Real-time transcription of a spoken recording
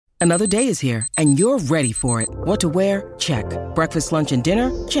Another day is here, and you're ready for it. What to wear? Check. Breakfast, lunch, and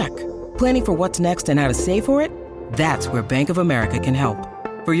dinner? Check. Planning for what's next and how to save for it? That's where Bank of America can help.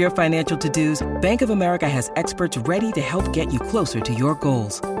 For your financial to-dos, Bank of America has experts ready to help get you closer to your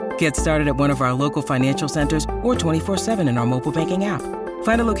goals. Get started at one of our local financial centers or 24/7 in our mobile banking app.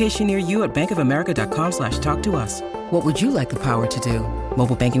 Find a location near you at bankofamerica.com/talktous. What would you like the power to do?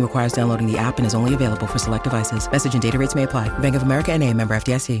 Mobile banking requires downloading the app and is only available for select devices. Message and data rates may apply. Bank of America N.A., member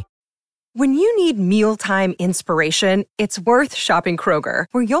FDIC. When you need mealtime inspiration, it's worth shopping Kroger,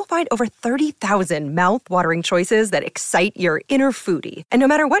 where you'll find over 30,000 mouth-watering choices that excite your inner foodie. And no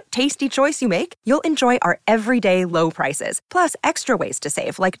matter what tasty choice you make, you'll enjoy our everyday low prices, plus extra ways to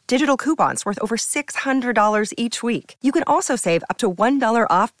save, like digital coupons worth over $600 each week. You can also save up to $1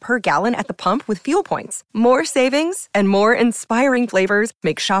 off per gallon at the pump with fuel points. More savings and more inspiring flavors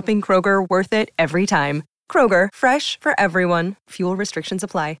make shopping Kroger worth it every time. Kroger, fresh for everyone. Fuel restrictions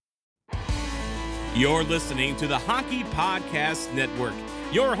apply. You're listening to the Hockey Podcast Network,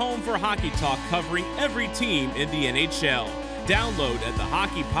 your home for hockey talk covering every team in the NHL. Download at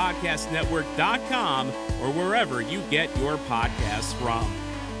thehockeypodcastnetwork.com or wherever you get your podcasts from.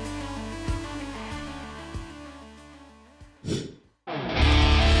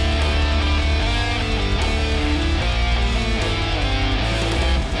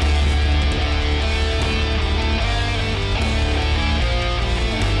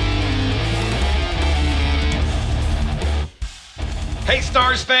 Hey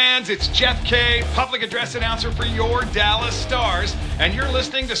Stars fans, it's Jeff K, public address announcer for your Dallas Stars, and you're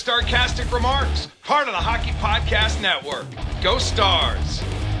listening to Starcastic Remarks, part of the Hockey Podcast Network. Go Stars!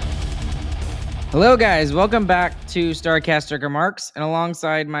 Hello guys, welcome back to Starcastic Remarks, and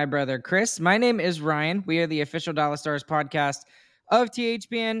alongside my brother Chris, my name is Ryan. We are the official Dallas Stars podcast of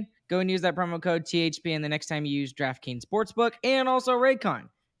THPN. Go and use that promo code THPN the next time you use DraftKings Sportsbook, and also Raycon.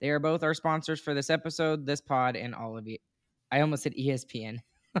 They are both our sponsors for this episode, this pod, and all of it. I almost said ESPN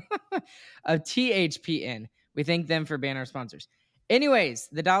of THPN. We thank them for being our sponsors. Anyways,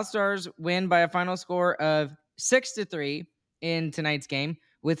 the Dallas Stars win by a final score of 6-3 in tonight's game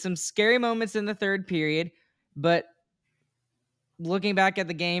with some scary moments in the third period. But looking back at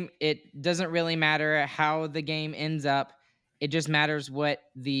the game, it doesn't really matter how the game ends up. It just matters what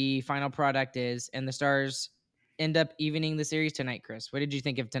the final product is. And the Stars end up evening the series tonight, Chris. What did you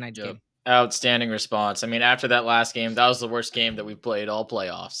think of tonight's game? Outstanding response. I mean, after that last game, that was the worst game that we played all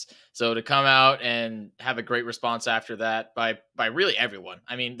playoffs. So to come out and have a great response after that by really everyone.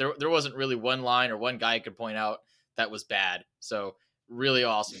 I mean, there wasn't really one line or one guy could point out that was bad. So really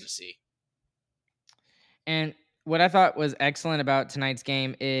awesome to see. And what I thought was excellent about tonight's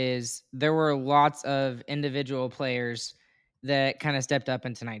game is there were lots of individual players that kind of stepped up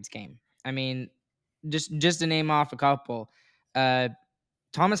in tonight's game. I mean, just to name off a couple,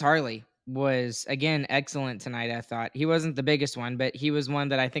 Thomas Harley was, again, excellent tonight, I thought. He wasn't the biggest one, but he was one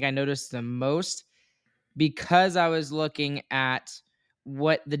that I think I noticed the most because I was looking at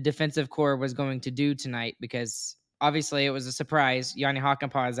what the defensive core was going to do tonight, because obviously it was a surprise. Yanni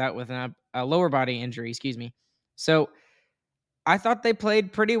Hakanpää is out with a lower body injury, So I thought they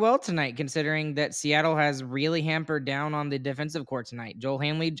played pretty well tonight, considering that Seattle has really hampered down on the defensive core tonight. Joel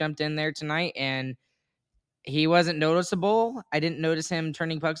Hanley jumped in there tonight, and he wasn't noticeable. I didn't notice him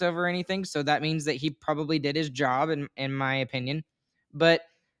turning pucks over or anything, so that means that he probably did his job, in my opinion. But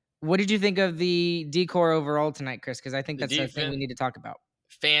what did you think of the D-core overall tonight, Chris? Because I think that's the thing we need to talk about.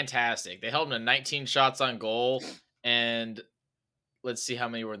 Fantastic. They held him to 19 shots on goal, and let's see how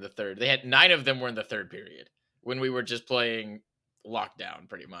many were in the third. They had 9 of them were in the third period when we were just playing lockdown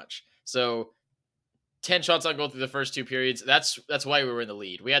pretty much. So 10 shots on goal through the first 2 periods. That's why we were in the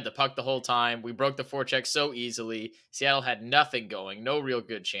lead. We had the puck the whole time. We broke the forecheck so easily. Seattle had nothing going, no real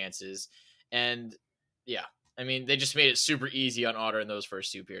good chances. And yeah, I mean, they just made it super easy on Otter in those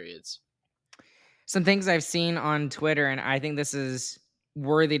first 2 periods. Some things I've seen on Twitter, and I think this is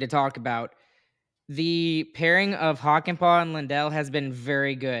worthy to talk about. The pairing of Hakanpää and Lindell has been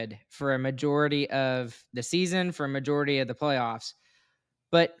very good for a majority of the season, for a majority of the playoffs.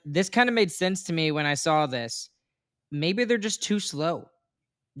 But this kind of made sense to me when I saw this. Maybe they're just too slow.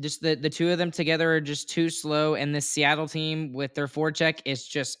 Just the two of them together are just too slow. And this Seattle team with their forecheck is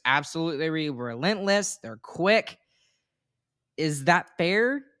just absolutely relentless. They're quick. Is that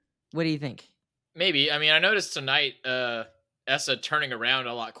fair? What do you think? Maybe. I mean, I noticed tonight Essa turning around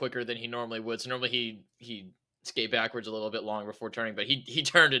a lot quicker than he normally would. So normally he skate backwards a little bit long before turning, but he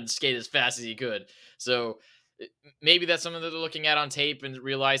turned and skated as fast as he could. So maybe that's something that they're looking at on tape and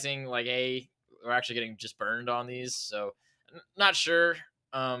realizing, like, hey, we're actually getting just burned on these. So not sure.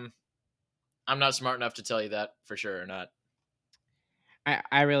 I'm not smart enough to tell you that for sure or not.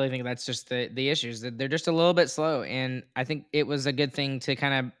 I really think that's just the issues that they're just a little bit slow, and I think it was a good thing to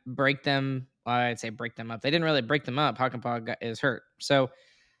kind of break them. I'd say break them up. They didn't really break them up. Hakanpää is hurt. So,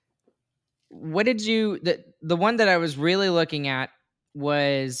 what did you the one that I was really looking at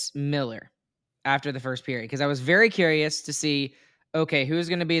was Miller after the first period because I was very curious to see, okay, who's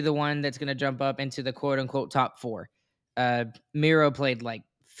going to be the one that's going to jump up into the quote unquote top four. Miro played like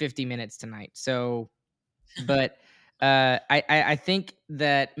 50 minutes tonight, so but I think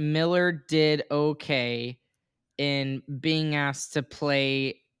that Miller did okay in being asked to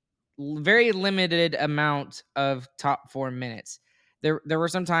play very limited amount of top 4 minutes. There were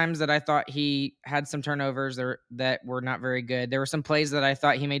some times that I thought he had some turnovers that were not very good. There were some plays that I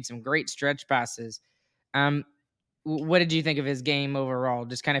thought he made some great stretch passes. Um, what did you think of his game overall?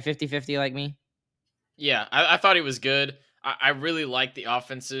 Just kind of 50-50 like me? Yeah, I thought he was good. I really like the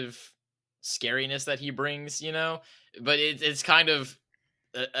offensive scariness that he brings, but it's kind of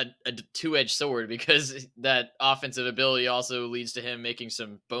a two-edged sword because that offensive ability also leads to him making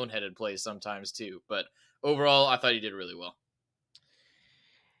some boneheaded plays sometimes too. But overall, I thought he did really well.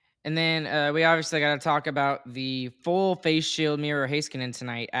 And then we obviously got to talk about the full face shield Miro Heiskanen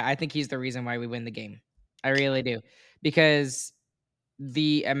tonight. I think he's the reason why we win the game. I really do. Because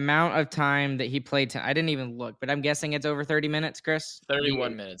the amount of time that he played I didn't even look, but I'm guessing it's over 30 minutes, Chris.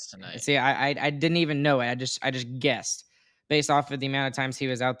 31 minutes tonight. See, I didn't even know it. I just guessed based off of the amount of times he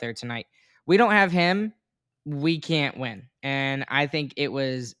was out there tonight. We don't have him, we can't win. And I think it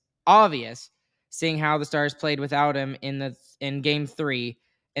was obvious seeing how the Stars played without him in game 3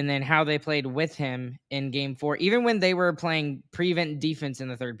 and then how they played with him in game 4 even when they were playing prevent defense in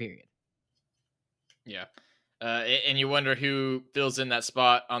the third period. Yeah. And you wonder who fills in that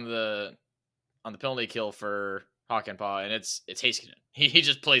spot on the penalty kill for Hakanpää, and it's Heiskanen. He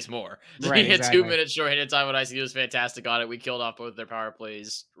just plays more. Right, He had exactly. 2 minutes short-handed time on ice. He was fantastic on it. We killed off both their power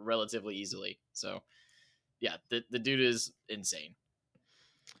plays relatively easily. So, yeah, the dude is insane.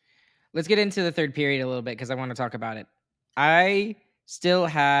 Let's get into the third period a little bit because I want to talk about it. I still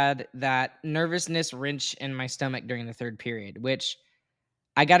had that nervousness wrench in my stomach during the third period, which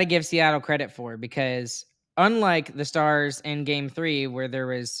I got to give Seattle credit for because unlike the Stars in game 3, where there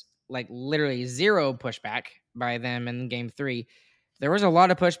was like literally zero pushback by them in game 3, there was a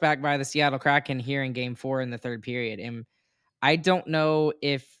lot of pushback by the Seattle Kraken here in game 4 in the third period. And I don't know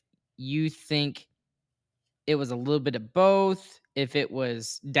if you think it was a little bit of both, if it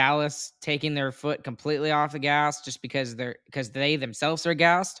was Dallas taking their foot completely off the gas just because they themselves are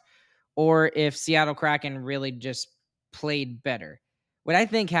gassed, or if Seattle Kraken really just played better. What I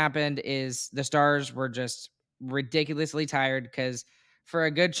think happened is the Stars were just ridiculously tired because for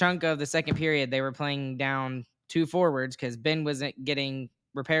a good chunk of the second period, they were playing down two forwards because Ben wasn't getting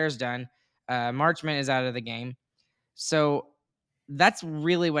repairs done. Marchment is out of the game. So that's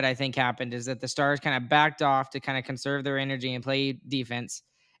really what I think happened is that the Stars kind of backed off to kind of conserve their energy and play defense.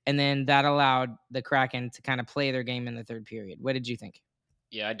 And then that allowed the Kraken to kind of play their game in the third period. What did you think?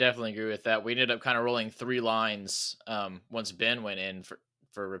 Yeah, I definitely agree with that. We ended up kind of rolling 3 lines once Ben went in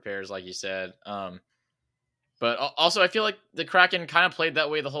for repairs, like you said. But also, I feel like the Kraken kind of played that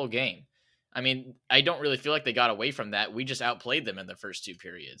way the whole game. I mean, I don't really feel like they got away from that. We just outplayed them in the first 2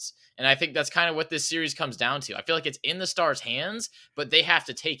 periods. And I think that's kind of what this series comes down to. I feel like it's in the Stars' hands, but they have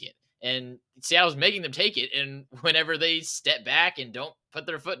to take it. And Seattle's making them take it. And whenever they step back and don't put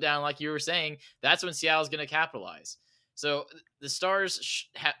their foot down, like you were saying, that's when Seattle's going to capitalize. So the Stars,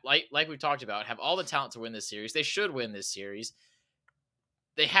 like we've talked about, have all the talent to win this series. They should win this series.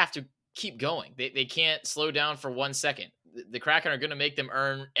 They have to keep going. They can't slow down for 1 second. The Kraken are going to make them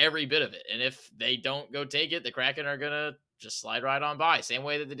earn every bit of it. And if they don't go take it, the Kraken are going to just slide right on by, same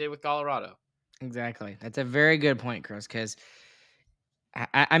way that they did with Colorado. Exactly. That's a very good point, Chris, because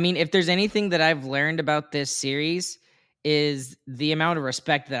I mean, if there's anything that I've learned about this series is the amount of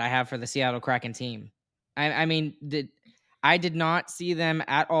respect that I have for the Seattle Kraken team. I mean, I did not see them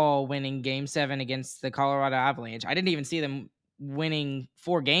at all winning Game 7 against the Colorado Avalanche. I didn't even see them winning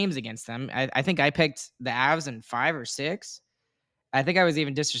 4 games against them. I think I picked the Avs in 5 or 6. I think I was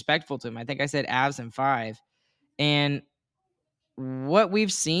even disrespectful to them. I think I said Avs in 5. And what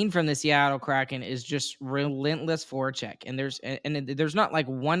we've seen from the Seattle Kraken is just relentless forecheck. And there's not like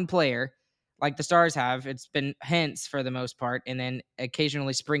one player like the Stars have. It's been Hintz for the most part, and then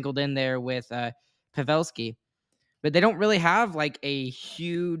occasionally sprinkled in there with Pavelski. But they don't really have like a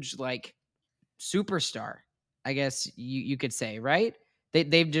huge like superstar, I guess you could say, right?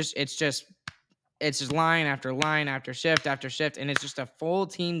 They've just it's just line after line after shift, and it's just a full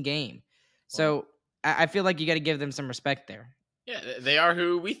team game. So I feel like you got to give them some respect there. Yeah, they are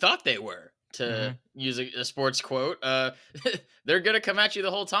who we thought they were. to Mhm. use a sports quote. They're going to come at you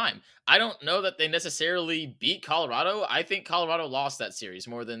the whole time. I don't know that they necessarily beat Colorado. I think Colorado lost that series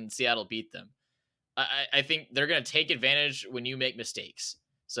more than Seattle beat them. I think they're going to take advantage when you make mistakes.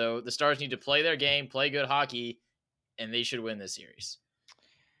 So the Stars need to play their game, play good hockey, and they should win this series.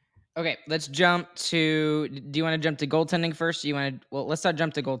 Okay, let's jump to. Do you want to jump to goaltending first? Do you want to? Well, let's not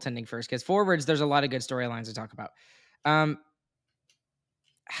jump to goaltending first because forwards, there's a lot of good storylines to talk about. Um,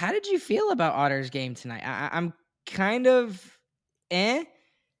 how did you feel about Otter's game tonight? I'm kind of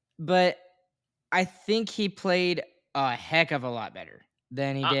but I think he played a heck of a lot better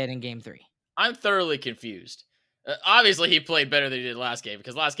than he I, did in game 3. I'm thoroughly confused. Obviously, he played better than he did last game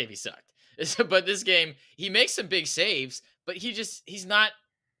because last game he sucked. But this game, he makes some big saves, but he's not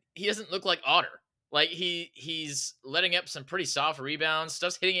he doesn't look like Otter. Like he's letting up some pretty soft rebounds.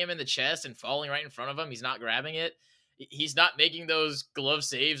 Stuff's hitting him in the chest and falling right in front of him. He's not grabbing it. He's not making those glove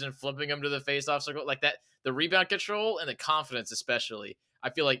saves and flipping them to the face-off circle like that. The rebound control and the confidence, especially, I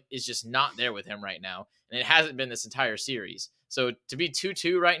feel like is just not there with him right now, and it hasn't been this entire series. So to be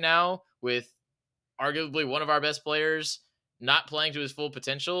 2-2 right now with arguably one of our best players not playing to his full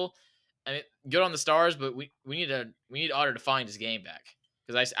potential, I mean, good on the Stars, but we need Otter to find his game back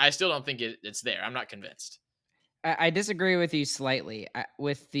because I still don't think it's there. I'm not convinced. I disagree with you slightly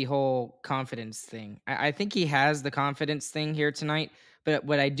with the whole confidence thing. I think he has the confidence thing here tonight, but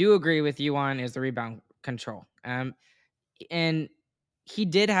what I do agree with you on is the rebound control. And he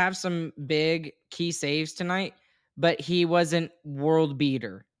did have some big key saves tonight, but he wasn't world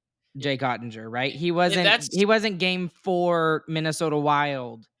beater Jake Ottinger, right? He And wasn't that's he wasn't game 4 Minnesota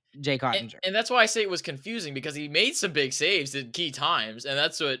Wild Jake and, Ottinger. and that's why I say it was confusing because he made some big saves at key times, and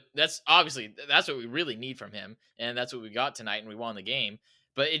that's obviously that's what we really need from him, and that's what we got tonight, and we won the game.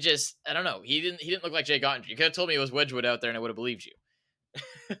 But it just I don't know. He didn't look like Jake Ottinger. You could have told me it was Wedgwood out there, and I would have believed you.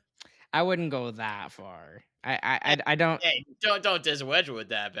 I wouldn't go that far. Hey, I don't. hey, don't diss Wedgwood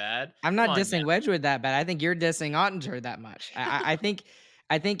that bad. I'm Come not on now. dissing Wedgwood that bad. I think you're dissing Ottinger that much. I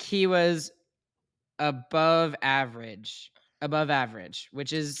think he was above average,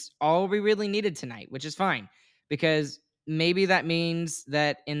 which is all we really needed tonight, which is fine because maybe that means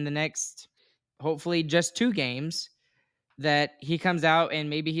that in the next, hopefully just 2 games, that he comes out and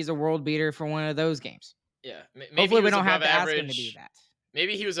maybe he's a world beater for one of those games. Yeah, maybe Hopefully he we was don't have above to ask him to do average. that.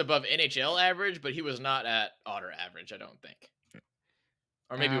 Maybe he was above NHL average, but he was not at Otter average. I don't think,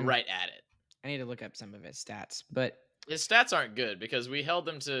 or maybe Um, right at it. I need to look up some of his stats, but His stats aren't good because we held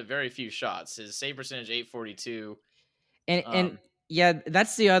them to very few shots. His save percentage 842. and yeah,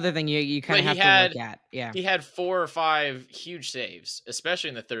 that's the other thing you kind But of have to look at. Yeah. he had 4 or 5 huge saves, especially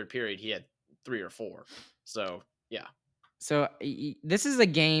in the third period. He had 3 or 4. So yeah, So this is a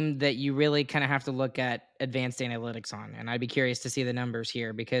game that you really kind of have to look at advanced analytics on, and I'd be curious to see the numbers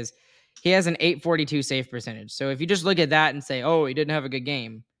here because he has an 842 save percentage. So if you just look at that and say, "Oh, he didn't have a good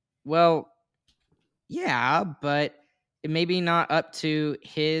game," well, yeah, but it may be not up to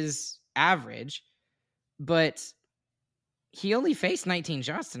his average. But he only faced 19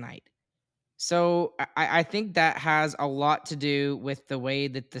 shots tonight. So I think that has a lot to do with the way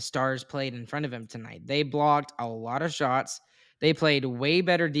that the Stars played in front of him tonight. They blocked a lot of shots. They played way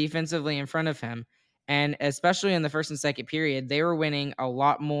better defensively in front of him. And especially in the first and second period, they were winning a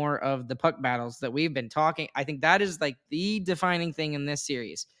lot more of the puck battles that we've been talking. I think that is like the defining thing in this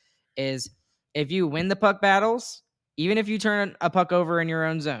series is if you win the puck battles, even if you turn a puck over in your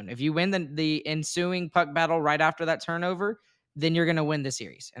own zone, if you win the ensuing puck battle right after that turnover, then you're going to win the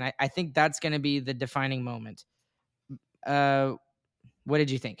series. And I think that's going to be the defining moment. Uh, what did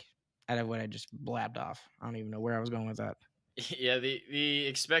you think out of what I just blabbed off? I don't even know where I was going with that. yeah. The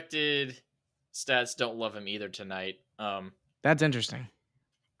expected stats don't love him either tonight. That's interesting.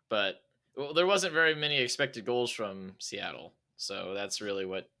 But there wasn't very many expected goals from Seattle, so that's really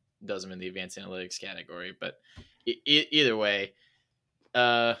what does him in the advanced analytics category. But either way,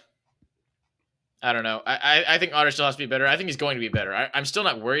 I don't know. I think Otter still has to be better. I think he's going to be better. I'm still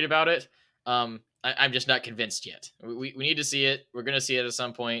not worried about it. I'm just not convinced yet. We need to see it. We're going to see it at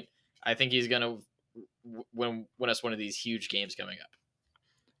some point. I think he's going to win us one of these huge games coming up.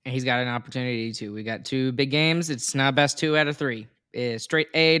 And he's got an opportunity to. We got 2 big games. It's now best 2 out of 3. It's straight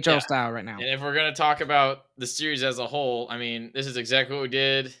AHL style right now. And if we're going to talk about the series as a whole, I mean, this is exactly what we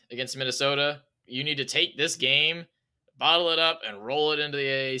did against Minnesota. You need to take this game, bottle it up, and roll it into the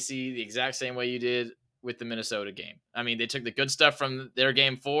AAC the exact same way you did with the Minnesota game. I mean, they took the good stuff from their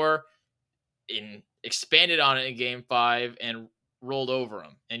game 4 and expanded on it in game 5 and rolled over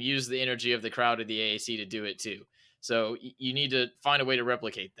them and used the energy of the crowd of the AAC to do it too. So you need to find a way to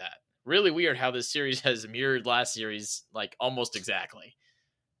replicate that. Really weird how this series has mirrored last series like almost exactly.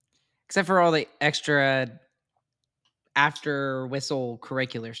 except for all the extra after whistle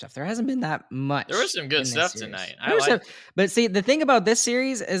curricular stuff. There hasn't been that much. There was some good in this stuff series. tonight. There was but see, the thing about this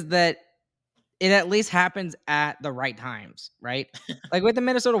series is that it at least happens at the right times, right? Like with the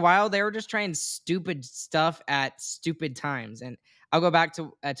Minnesota Wild, they were just trying stupid stuff at stupid times. And I'll go back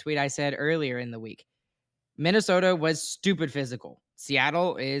to a tweet I said earlier in the week. Minnesota was stupid physical.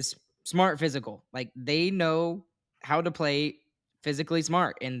 Seattle is smart physical. Like they know how to play physically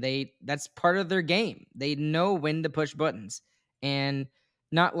smart, and that's part of their game. They know when to push buttons, and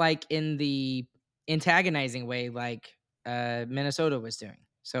not like in the antagonizing way like Minnesota was doing.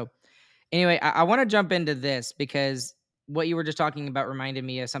 So anyway, I want to jump into this because what you were just talking about reminded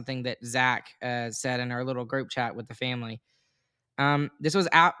me of something that Zach said in our little group chat with the family. This was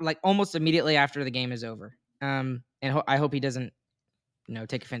out like almost immediately after the game is over. And I hope he doesn't,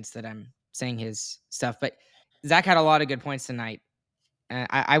 take offense that I'm saying his stuff. But Zach had a lot of good points tonight.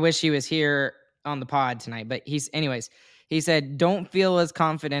 I wish he was here on the pod tonight. But he said, "Don't feel as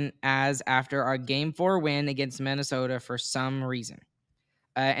confident as after our Game 4 win against Minnesota for some reason."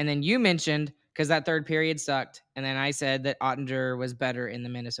 And then you mentioned because that third period sucked, and then I said that Ottinger was better in the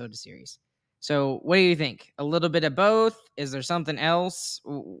Minnesota series. So what do you think? A little bit of both? Is there something else?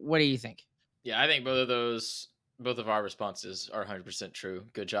 What do you think? Yeah, I think both of our responses are 100% true.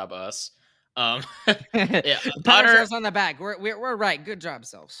 Good job, us. Yeah, Pat ourselves on the back. We're right. Good job,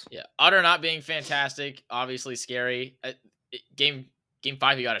 selves. Yeah, Otter not being fantastic, obviously scary. Game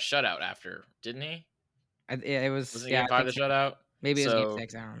 5, he got a shutout after, didn't he? It was. Wasn't Game 5 the shutout? Maybe it was Game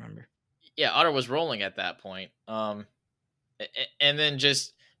 6. I don't remember. Yeah, Otter was rolling at that point. And then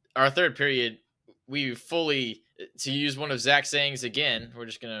just our third period, we fully, to use one of Zach's sayings again, we're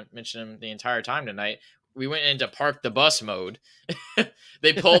just gonna mention him the entire time tonight. We went into park the bus mode.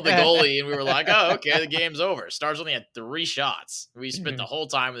 They pulled the goalie, and we were like, "Oh, okay, the game's over." Stars only had 3 shots. We spent the whole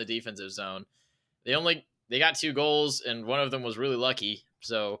time in the defensive zone. They got 2 goals, and one of them was really lucky.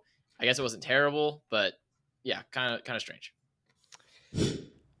 So I guess it wasn't terrible, but yeah, kind of strange.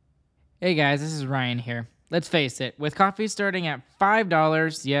 Hey guys, this is Ryan here. Let's face it, with coffee starting at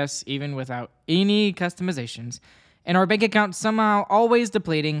 $5, yes, even without any customizations, and our bank account somehow always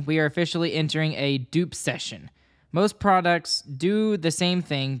depleting, we are officially entering a dupe session. Most products do the same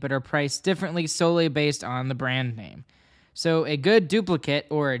thing, but are priced differently solely based on the brand name. So a good duplicate,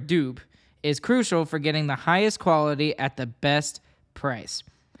 or a dupe, is crucial for getting the highest quality at the best price.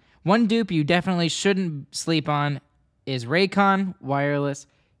 One dupe you definitely shouldn't sleep on is Raycon wireless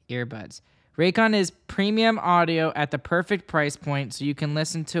earbuds. Raycon is premium audio at the perfect price point so you can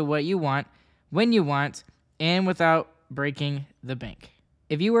listen to what you want, when you want, and without breaking the bank.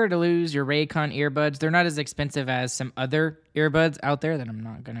 If you were to lose your Raycon earbuds, they're not as expensive as some other earbuds out there that I'm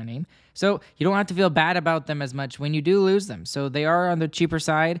not going to name. So you don't have to feel bad about them as much when you do lose them. So they are on the cheaper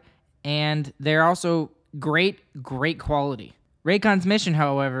side, and they're also great quality. Raycon's mission,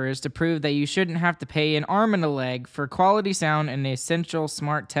 however, is to prove that you shouldn't have to pay an arm and a leg for quality sound and essential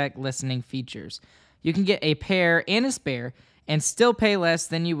smart tech listening features. You can get a pair and a spare and still pay less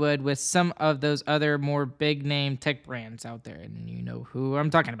than you would with some of those other more big-name tech brands out there, and you know who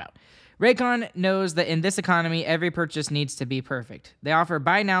I'm talking about. Raycon knows that in this economy, every purchase needs to be perfect. They offer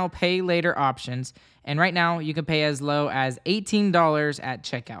buy now, pay later options, and right now you can pay as low as $18 at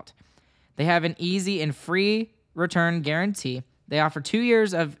checkout. They have an easy and free return guarantee. They offer 2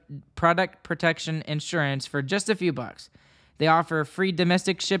 years of product protection insurance for just a few bucks. They offer free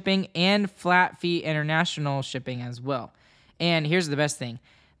domestic shipping and flat fee international shipping as well. And here's the best thing.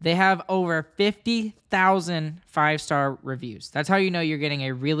 They have over 50,000 5-star reviews. That's how you know you're getting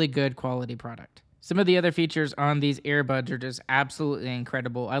a really good quality product. Some of the other features on these earbuds are just absolutely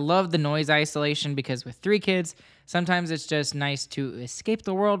incredible. I love the noise isolation because with 3 kids, sometimes it's just nice to escape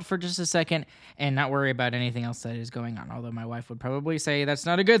the world for just a second and not worry about anything else that is going on. Although my wife would probably say that's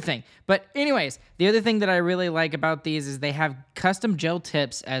not a good thing. But anyways, the other thing that I really like about these is they have custom gel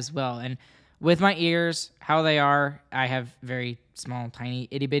tips as well. And with my ears, how they are, I have very small, tiny,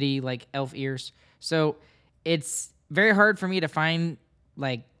 itty-bitty, like elf ears. So it's very hard for me to find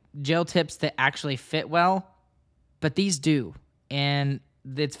like gel tips that actually fit well, but these do, and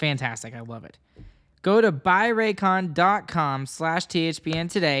it's fantastic. I love it. Go to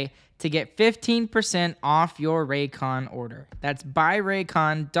buyraycon.com/THPN today to get 15% off your Raycon order. That's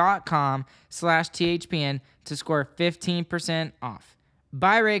buyraycon.com/THPN to score 15% off.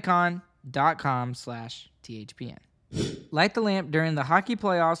 buyraycon.com/THPN. Light the lamp during the hockey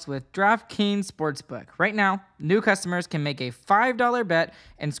playoffs with DraftKings Sportsbook. Right now, new customers can make a $5 bet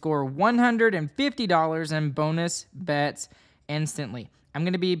and score $150 in bonus bets instantly. I'm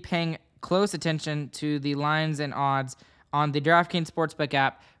going to be paying close attention to the lines and odds on the DraftKings Sportsbook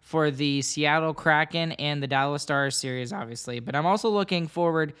app for the Seattle Kraken and the Dallas Stars series, obviously. But I'm also looking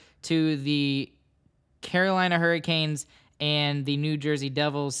forward to the Carolina Hurricanes and the New Jersey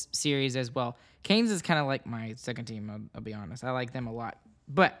Devils series as well. Canes is kind of like my second team, I'll be honest. I like them a lot.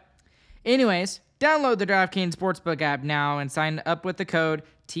 But anyways, download the DraftKings Sportsbook app now and sign up with the code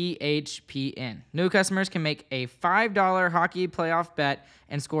THPN. New customers can make a $5 hockey playoff bet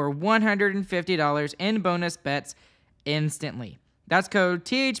and score $150 in bonus bets instantly. That's code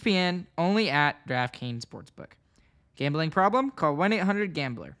THPN only at DraftKings Sportsbook. Gambling problem? Call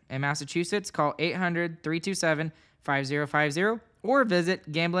 1-800-GAMBLER. In Massachusetts, call 800-327-5050 or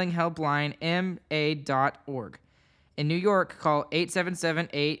visit gamblinghelplinema.org. In New York, call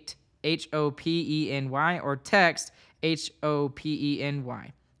 877-8-HOPENY or text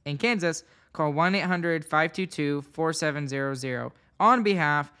HOPENY. In Kansas, call 1-800-522-4700 on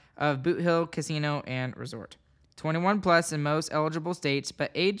behalf of Boot Hill Casino and Resort. 21 plus in most eligible states, but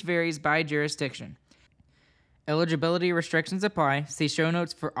age varies by jurisdiction. Eligibility restrictions apply. See show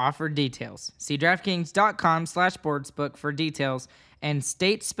notes for offer details. See DraftKings.com/sportsbook for details and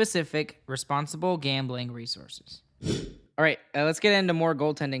state-specific responsible gambling resources. All right, let's get into more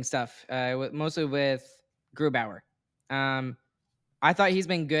goaltending stuff, mostly with Grubauer. I thought he's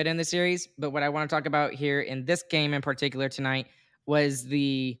been good in the series, but what I want to talk about here in this game in particular tonight was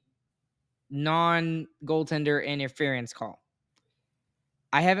the non-goaltender interference call.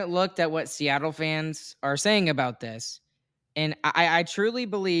 I haven't looked at what Seattle fans are saying about this, and I truly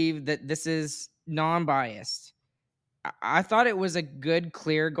believe that this is non-biased. I thought it was a good,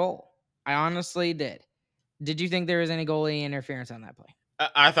 clear goal. I honestly did. Did you think there was any goalie interference on that play?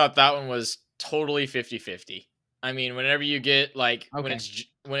 I thought that one was totally 50-50. I mean, whenever you get like Okay.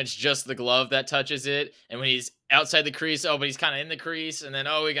 when it's just the glove that touches it, and when he's outside the crease, but he's kind of in the crease, and then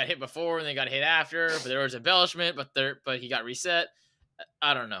he got hit before and then got hit after, but there was embellishment, but he got reset.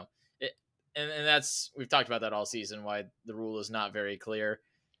 I don't know. And that's, we've talked about that all season, why the rule is not very clear.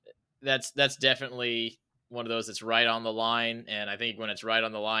 That's definitely one of those that's right on the line, and I think when it's right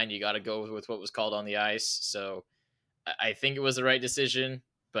on the line, you got to go with what was called on the ice. So I think it was the right decision,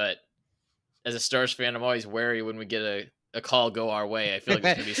 but as a Stars fan, I'm always wary when we get a call go our way. I feel like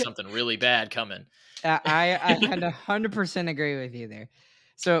there's going to be something really bad coming. I 100% agree with you there.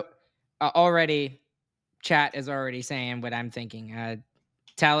 So already, chat is already saying what I'm thinking.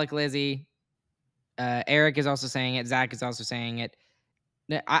 Talik Lizzie, Eric is also saying it. Zach is also saying it.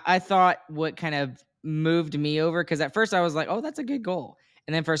 I thought what kind of moved me over, because at first I was like, oh, that's a good goal.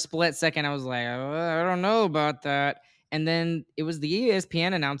 And then for a split second, I was like, oh, I don't know about that. And then it was the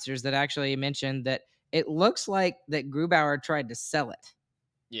ESPN announcers that actually mentioned that it looks like that Grubauer tried to sell it.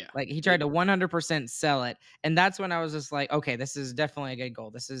 Yeah. Like he tried to 100% sell it. And that's when I was just like, okay, this is definitely a good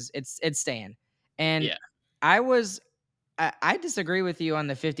goal. It's staying. And Yeah. I disagree with you on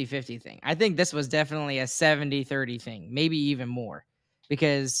the 50-50 thing. I think this was definitely a 70-30 thing, maybe even more,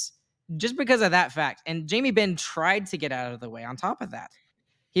 because of that fact. And Jamie Benn tried to get out of the way. On top of that,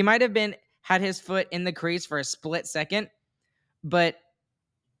 he might have had his foot in the crease for a split second, but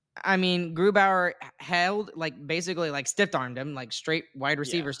I mean, Grubauer held, basically stiff armed him, like straight wide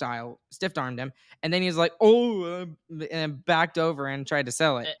receiver style, stiff armed him, and then he was like, "Oh," and backed over and tried to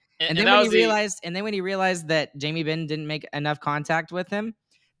sell it. And then when he realized that Jamie Benn didn't make enough contact with him,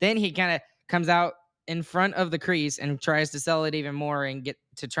 then he kind of comes out in front of the crease and tries to sell it even more and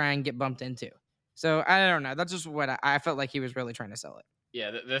try and get bumped into. So I don't know. That's just what I felt like he was really trying to sell it.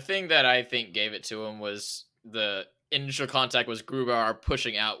 Yeah, the thing that I think gave it to him was the initial contact was Grubauer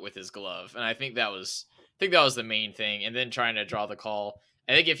pushing out with his glove, and I think that was the main thing. And then trying to draw the call.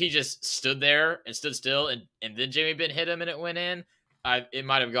 I think if he just stood there and stood still, and then Jamie Benn hit him and it went in, it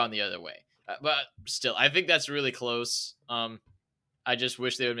might have gone the other way. But still, I think that's really close. I just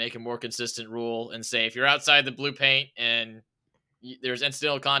wish they would make a more consistent rule and say if you're outside the blue paint and there's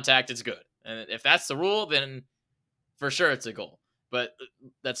incidental contact, it's good. And if that's the rule, then for sure it's a goal. But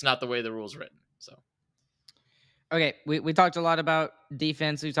that's not the way the rule's written. So, okay, we talked a lot about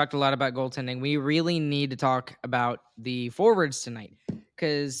defense. We talked a lot about goaltending. We really need to talk about the forwards tonight,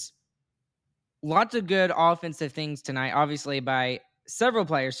 because lots of good offensive things tonight, obviously by several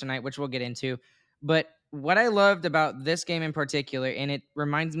players tonight, which we'll get into. But what I loved about this game in particular, and it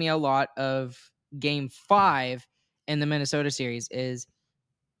reminds me a lot of Game 5 in the Minnesota series, is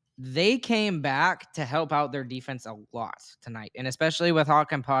they came back to help out their defense a lot tonight. And especially with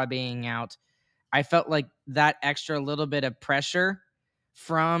Hakanpää being out, I felt like that extra little bit of pressure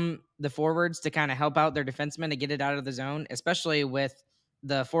from the forwards to kind of help out their defensemen to get it out of the zone, especially with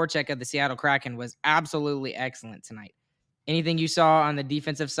the forecheck of the Seattle Kraken, was absolutely excellent tonight. Anything you saw on the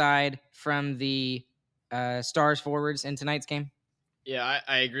defensive side from the Stars forwards in tonight's game? Yeah,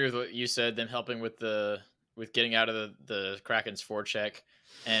 I agree with what you said. Them helping with getting out of the Kraken's forecheck,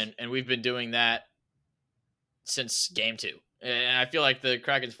 and we've been doing that since game two. And I feel like the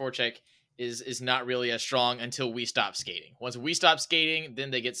Kraken's forecheck is not really as strong until we stop skating. Once we stop skating,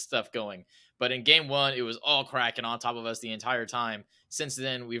 then they get stuff going. But in game one, it was all Kraken on top of us the entire time. Since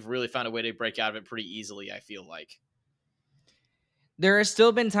then, we've really found a way to break out of it pretty easily, I feel like. There has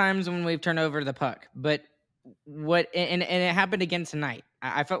still been times when we've turned over the puck, but and it happened again tonight.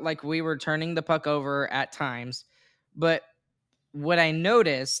 I felt like we were turning the puck over at times, but what I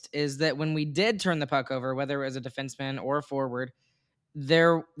noticed is that when we did turn the puck over, whether it was a defenseman or a forward,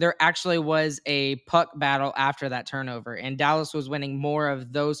 there actually was a puck battle after that turnover, and Dallas was winning more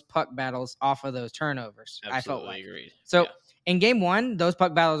of those puck battles off of those turnovers. I felt Absolutely like. agreed. So Yeah. in game one, those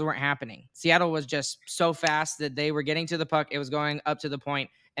puck battles weren't happening. Seattle was just so fast that they were getting to the puck, it was going up to the point,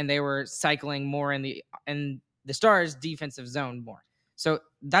 and they were cycling more in the Stars' defensive zone more. So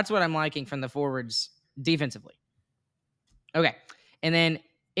that's what I'm liking from the forwards defensively. Okay. And then,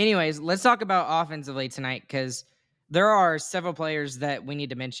 anyways, let's talk about offensively tonight because there are several players that we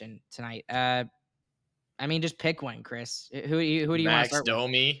need to mention tonight. I mean, just pick one, Chris. Who do you want to Max start with?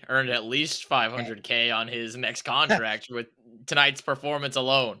 Domi earned at least Okay. 500K on his next contract with tonight's performance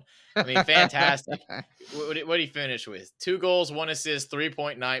alone. I mean, fantastic. What did he finish with? 2 goals, 1 assist,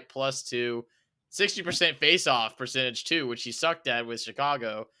 3-point night, +2, 60% face-off percentage too, which he sucked at with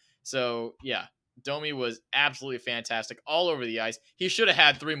Chicago. So yeah, Domi was absolutely fantastic all over the ice. He should have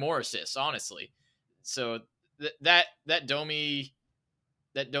had 3 more assists, honestly. So that Domi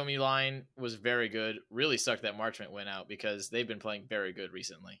line was very good. Really sucked that Marchment went out because they've been playing very good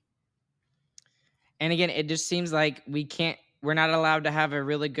recently. And again, it just seems like we're not allowed to have a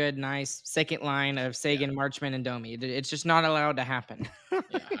really good, nice second line of Sagan, Marchman, and Domi. It's just not allowed to happen. Yeah,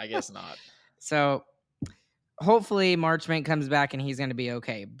 I guess not. So hopefully Marchment comes back and he's going to be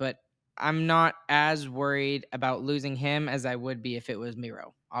okay. But I'm not as worried about losing him as I would be if it was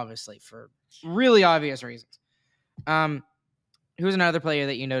Miro, obviously, for really obvious reasons. Who's another player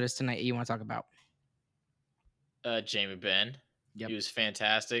that you noticed tonight you want to talk about? Jamie Benn. Yep. He was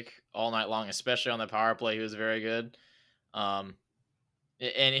fantastic all night long, especially on the power play. He was very good. And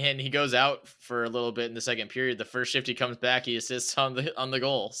he goes out for a little bit in the second period. The first shift he comes back, he assists on the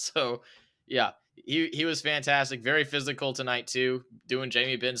goal. So yeah, he was fantastic. Very physical tonight too, doing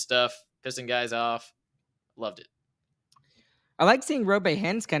Jamie Benn stuff, pissing guys off. Loved it. I like seeing Robe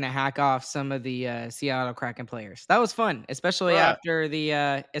Hens kind of hack off some of the Seattle Kraken players. That was fun, especially Right. after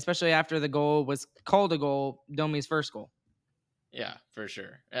the goal was called a goal, Domi's first goal. Yeah, for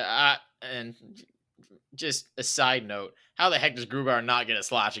sure. And just a side note, how the heck does Grubauer not get a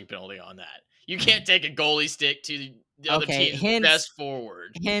slashing penalty on that? You can't take a goalie stick to the other team's best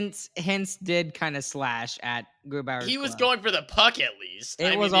forward. Hence did kind of slash at Grubauer's He was glove. going for the puck at least.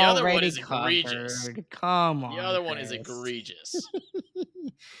 It was the other one already is egregious. covered. Come on, The other one Chris. is egregious.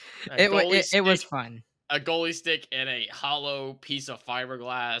 It was fun. A goalie stick and a hollow piece of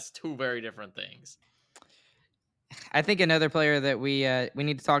fiberglass, 2 very different things. I think another player that we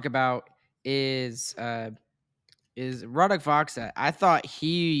need to talk about is Radek Faksa. I thought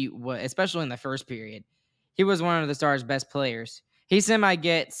he was, especially in the first period, he was one of the Stars' best players. He semi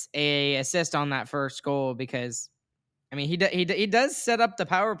gets a assist on that first goal because, I mean, he does set up the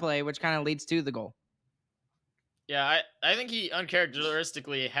power play, which kind of leads to the goal. Yeah, I think he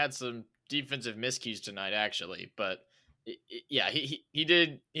uncharacteristically had some defensive miscues tonight, actually, but yeah, he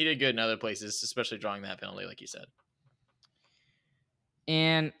did good in other places, especially drawing that penalty, like you said.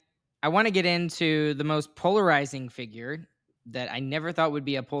 And I want to get into the most polarizing figure that I never thought would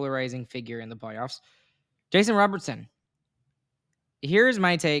be a polarizing figure in the playoffs, Jason Robertson. Here's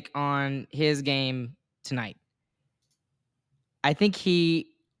my take on his game tonight. I think he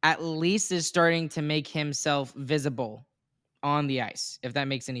at least is starting to make himself visible on the ice, if that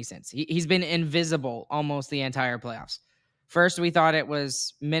makes any sense. He's been invisible almost the entire playoffs. First, we thought it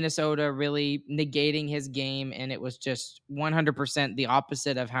was Minnesota really negating his game, and it was just 100% the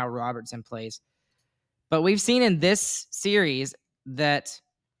opposite of how Robertson plays. But we've seen in this series that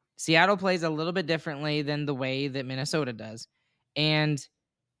Seattle plays a little bit differently than the way that Minnesota does. And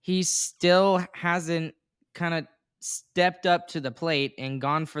he still hasn't kind of stepped up to the plate and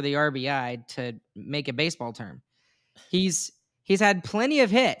gone for the RBI to make a baseball term. He's had plenty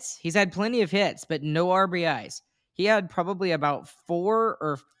of hits. But no RBIs. He had probably about 4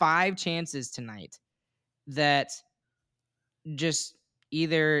 or 5 chances tonight that just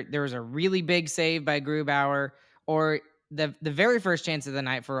either there was a really big save by Grubauer or the very first chance of the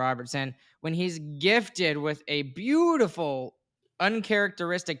night for Robertson when he's gifted with a beautiful,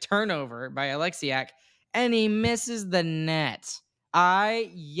 uncharacteristic turnover by Alexiak, and he misses the net. I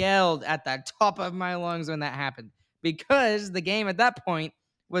yelled at the top of my lungs when that happened because the game at that point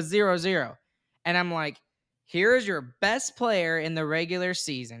was 0-0. And I'm like, here's your best player in the regular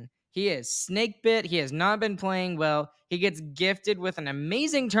season. He is snake bit. He has not been playing well. He gets gifted with an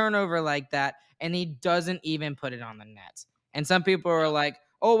amazing turnover like that, and he doesn't even put it on the net. And some people are like,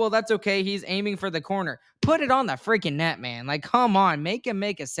 oh, well, that's okay. He's aiming for the corner. Put it on the freaking net, man. Like, come on, make him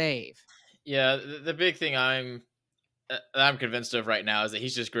make a save. Yeah, the big thing I'm convinced of right now is that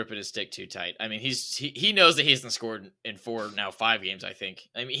he's just gripping his stick too tight. I mean, he knows that he hasn't scored in 5 games. I think.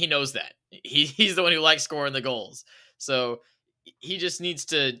 I mean, he knows that he's the one who likes scoring the goals. So he just needs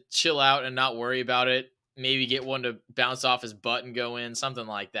to chill out and not worry about it. Maybe get one to bounce off his butt and go in, something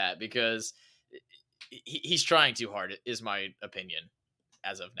like that, because he's trying too hard. Is my opinion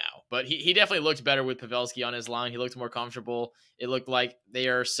as of now. But he definitely looked better with Pavelski on his line. He looked more comfortable. It looked like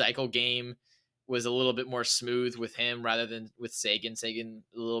their cycle game was a little bit more smooth with him rather than with Sagan. Sagan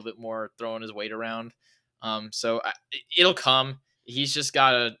a little bit more throwing his weight around. It'll come. He's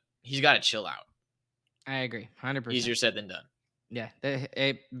gotta chill out. I agree, 100%. Easier said than done. Yeah,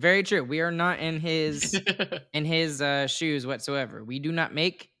 very true. We are not in his shoes whatsoever. We do not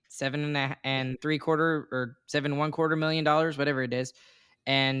make $7.75 or $7.25 million, whatever it is,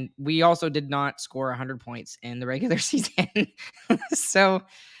 and we also did not score 100 points in the regular season. So,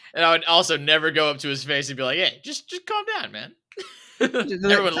 and I would also never go up to his face and be like, "Hey, just calm down, man."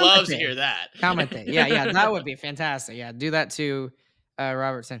 Everyone loves to hear that. Commentate, yeah, that would be fantastic. Yeah, do that to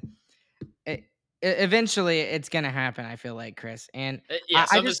Robertson. Eventually, it's gonna happen. I feel like, Chris, and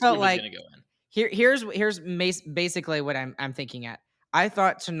I just felt like gonna go in. Here's basically what I'm thinking at. I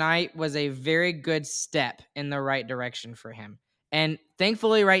thought tonight was a very good step in the right direction for him. And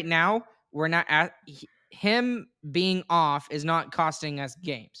thankfully right now, we're not at him being off is not costing us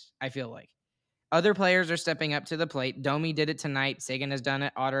games. I feel like other players are stepping up to the plate. Domi did it tonight. Sagan has done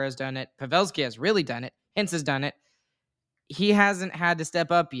it. Otter has done it. Pavelski has really done it. Hintz has done it. He hasn't had to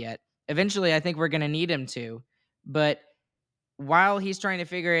step up yet. Eventually, I think we're going to need him to. But while he's trying to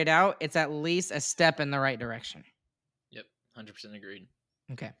figure it out, it's at least a step in the right direction. Yep, 100% agreed.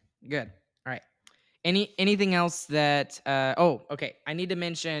 Okay, good. All right. Anything else that? Okay. I need to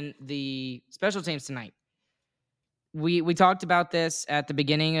mention the special teams tonight. We talked about this at the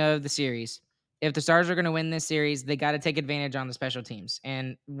beginning of the series. If the Stars are going to win this series, they got to take advantage on the special teams.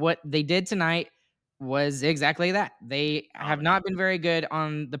 And what they did tonight was exactly that. They have not been very good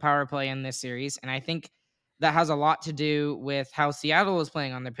on the power play in this series, and I think that has a lot to do with how Seattle is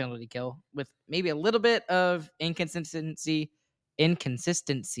playing on their penalty kill, with maybe a little bit of inconsistency,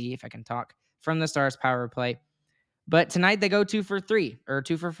 if I can talk, from the Stars power play. But tonight they go 2 for 3 or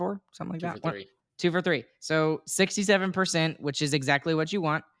 2 for 4, something like that. 2 for 3. So 67%, which is exactly what you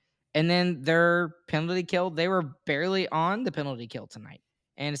want. And then their penalty kill, they were barely on the penalty kill tonight.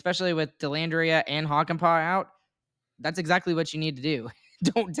 And especially with Delandria and Hakanpää out, that's exactly what you need to do.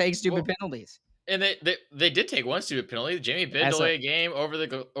 Don't take stupid penalties. And they did take one stupid penalty. Jamie Benn delay a game over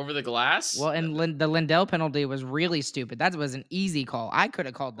the glass. Well, and the Lindell penalty was really stupid. That was an easy call. I could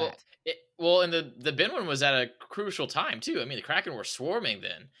have called that. And the Benn one was at a crucial time too. I mean, the Kraken were swarming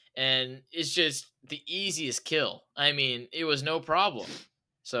then, and it's just the easiest kill. I mean, it was no problem.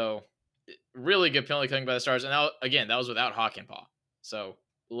 So, really good penalty coming by the Stars, and that was without Hakanpää. So,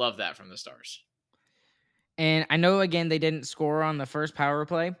 love that from the Stars. And I know again they didn't score on the first power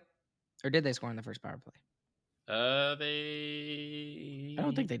play, or did they score on the first power play? I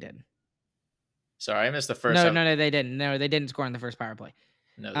don't think they did. Sorry, I missed the first. No, they didn't. No, they didn't score on the first power play.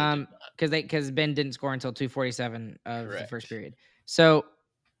 No, they did not. Because Benn didn't score until 2:47 of the first period. So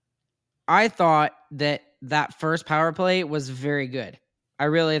I thought that first power play was very good. I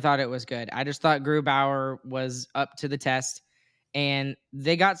really thought it was good. I just thought Grubauer was up to the test, and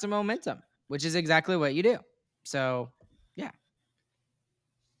they got some momentum, which is exactly what you do. So, yeah.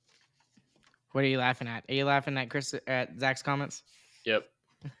 What are you laughing at? Are you laughing at Zach's comments? Yep.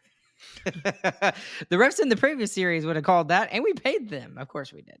 The refs in the previous series would have called that, and we paid them. Of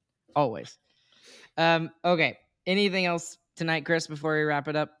course we did. Always. Okay. Anything else tonight, Chris, before we wrap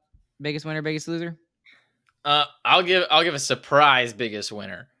it up? Biggest winner, biggest loser? I'll give a surprise biggest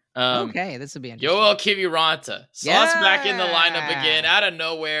winner. Okay, this will be interesting. Joel Kiviranta slots back in the lineup again out of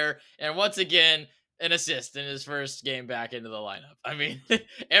nowhere, and once again an assist in his first game back into the lineup. I mean,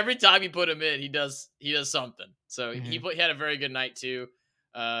 every time you put him in, he does something. So he had a very good night too.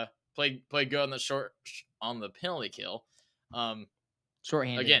 Played good on the penalty kill.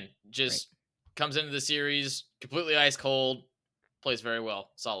 Shorthanded. Again, just comes into the series completely ice cold, plays very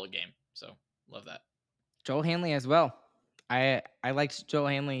well, solid game. So love that. Joel Hanley as well. I liked Joel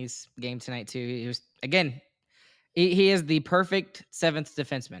Hanley's game tonight too. He was again. He is the perfect seventh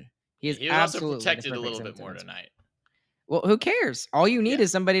defenseman. He is He was also absolutely the protected a perfect little bit seventh more defenseman. tonight. Well, who cares? All you need Yeah,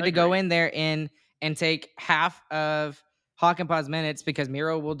 is somebody to go agreed. in there and take half of Hawk and Paw's minutes because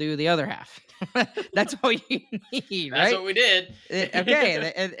Miro will do the other half. That's all you need, That's right? what we did.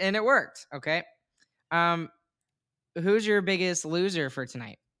 Okay, and it worked. Okay. Um, who's your biggest loser for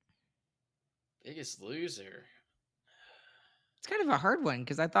tonight? Biggest loser. It's kind of a hard one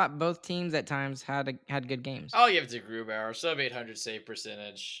because I thought both teams at times had good games. I'll give it to Grubauer. Sub 800 save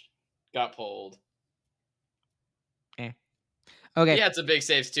percentage. Got pulled. Okay. He had some big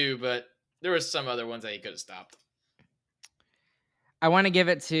saves too, but there was some other ones that he could have stopped. I want to give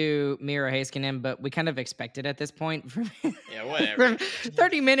it to Miro Heiskanen, but we kind of expected at this point. Yeah, whatever.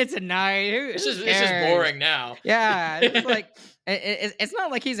 30 minutes a night. It's Who just cares? boring now. Yeah, it's like it's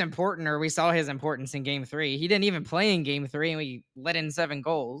not like he's important or we saw his importance in Game 3. He didn't even play in Game 3, and we let in 7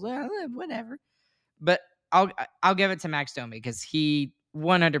 goals. Well, whatever. But I'll give it to Max Domi because he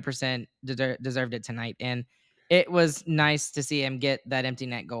 100% deserved it tonight, and it was nice to see him get that empty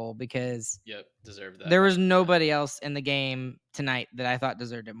net goal because Yep, deserved that. there was 100%. nobody else in the game tonight that I thought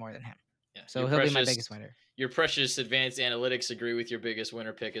deserved it more than him. Yeah, So he'll be my biggest winner. Your precious advanced analytics agree with your biggest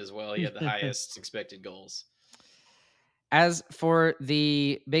winner pick as well. He had the highest expected goals. As for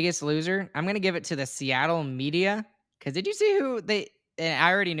the biggest loser, I'm going to give it to the Seattle media. Because did you see who they, and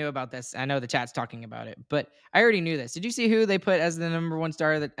I already knew about this. I know the chat's talking about it, but I already knew this. Did you see who they put as the number 1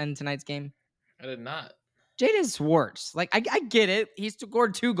 star in tonight's game? I did not. Jaden Schwartz. Like, I get it. He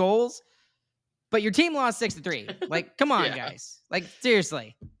scored 2 goals, but your team lost 6-3. Like, come on, Yeah. guys. Like,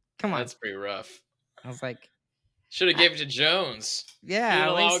 seriously. Come on. That's pretty rough. I was like, should have given it to Jones. yeah, He didn't at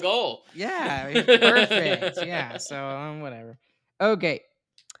allow a least, goal. yeah, perfect. Yeah, so whatever. Okay.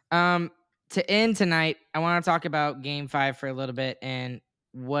 To end tonight, I want to talk about Game 5 for a little bit and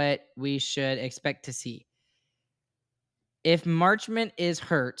what we should expect to see. If Marchment is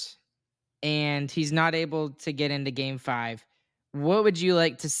hurt and he's not able to get into Game 5, what would you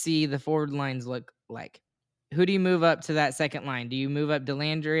like to see the forward lines look like? Who do you move up to that second line? Do you move up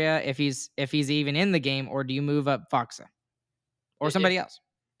Delandria if he's even in the game, or do you move up Foxa or somebody else?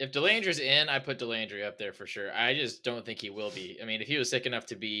 If Delandria's in, I put Delandria up there for sure. I just don't think he will be. I mean, if he was sick enough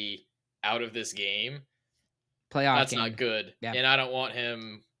to be out of this game, that's not good. Yeah. And I don't want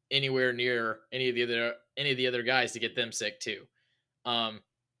him anywhere near any of the other guys to get them sick too.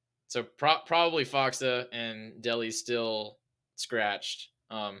 So probably Foxa and Deli's still scratched.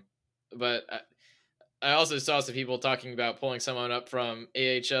 But I also saw some people talking about pulling someone up from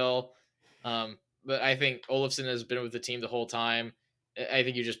AHL. But I think Olofsson has been with the team the whole time. I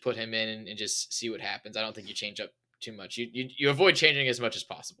think you just put him in and just see what happens. I don't think you change up too much. You avoid changing as much as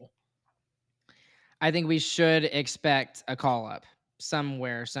possible. I think we should expect a call up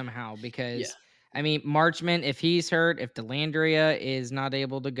somewhere, somehow, because I mean, Marchment, if he's hurt, if Delandria is not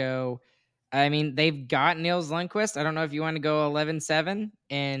able to go, I mean, they've got Niels Lundqvist. I don't know if you want to go 11-7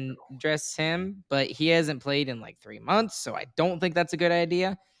 and dress him, but he hasn't played in like 3 months, so I don't think that's a good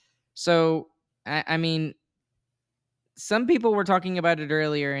idea. So, I mean, some people were talking about it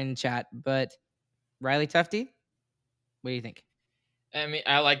earlier in chat, but Riley Tufte, what do you think? I mean,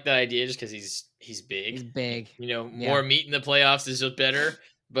 I like that idea just because he's big. He's big. You know, more meat in the playoffs is just better.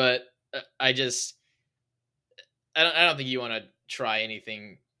 But I don't think you want to try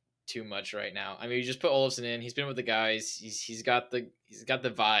anything too much right now. I mean, you just put Olofsson in. He's been with the guys. He's got the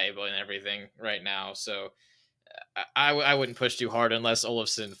vibe and everything right now. So I wouldn't push too hard unless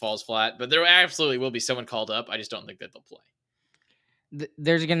Olofsson falls flat. But there absolutely will be someone called up. I just don't think that they'll play.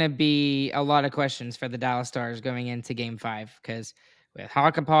 There's going to be a lot of questions for the Dallas Stars going into Game 5 because with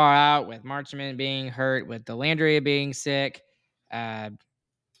Hakanpää out, with Marchment being hurt, with Delandria being sick, I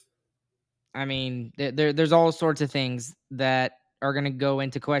mean, there's all sorts of things that are going to go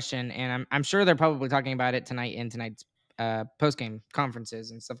into question, and I'm sure they're probably talking about it tonight in tonight's post-game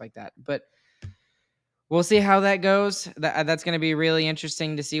conferences and stuff like that. But we'll see how that goes. That's going to be really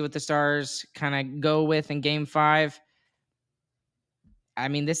interesting to see what the Stars kind of go with in Game 5. I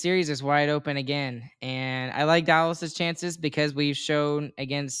mean, this series is wide open again, and I like Dallas's chances because we've shown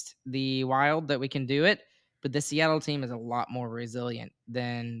against the Wild that we can do it, but the Seattle team is a lot more resilient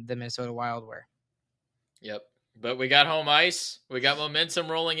than the Minnesota Wild were. Yep. But we got home ice. We got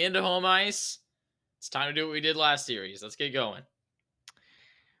momentum rolling into home ice. It's time to do what we did last series. Let's get going.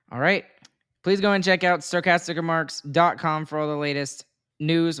 All right. Please go and check out starcasticremarks.com for all the latest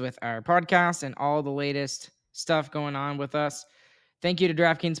news with our podcast and all the latest stuff going on with us. Thank you to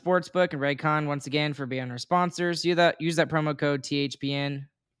DraftKings Sportsbook and Raycon once again for being our sponsors. Use that promo code THPN.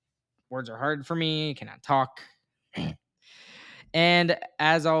 Words are hard for me. I cannot talk. And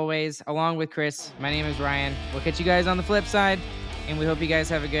as always, along with Chris, my name is Ryan. We'll catch you guys on the flip side. And we hope you guys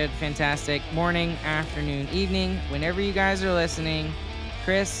have a good, fantastic morning, afternoon, evening, whenever you guys are listening.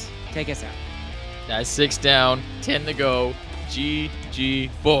 Chris, take us out. That's 6 down, 10 to go. GG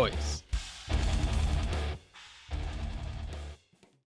boys.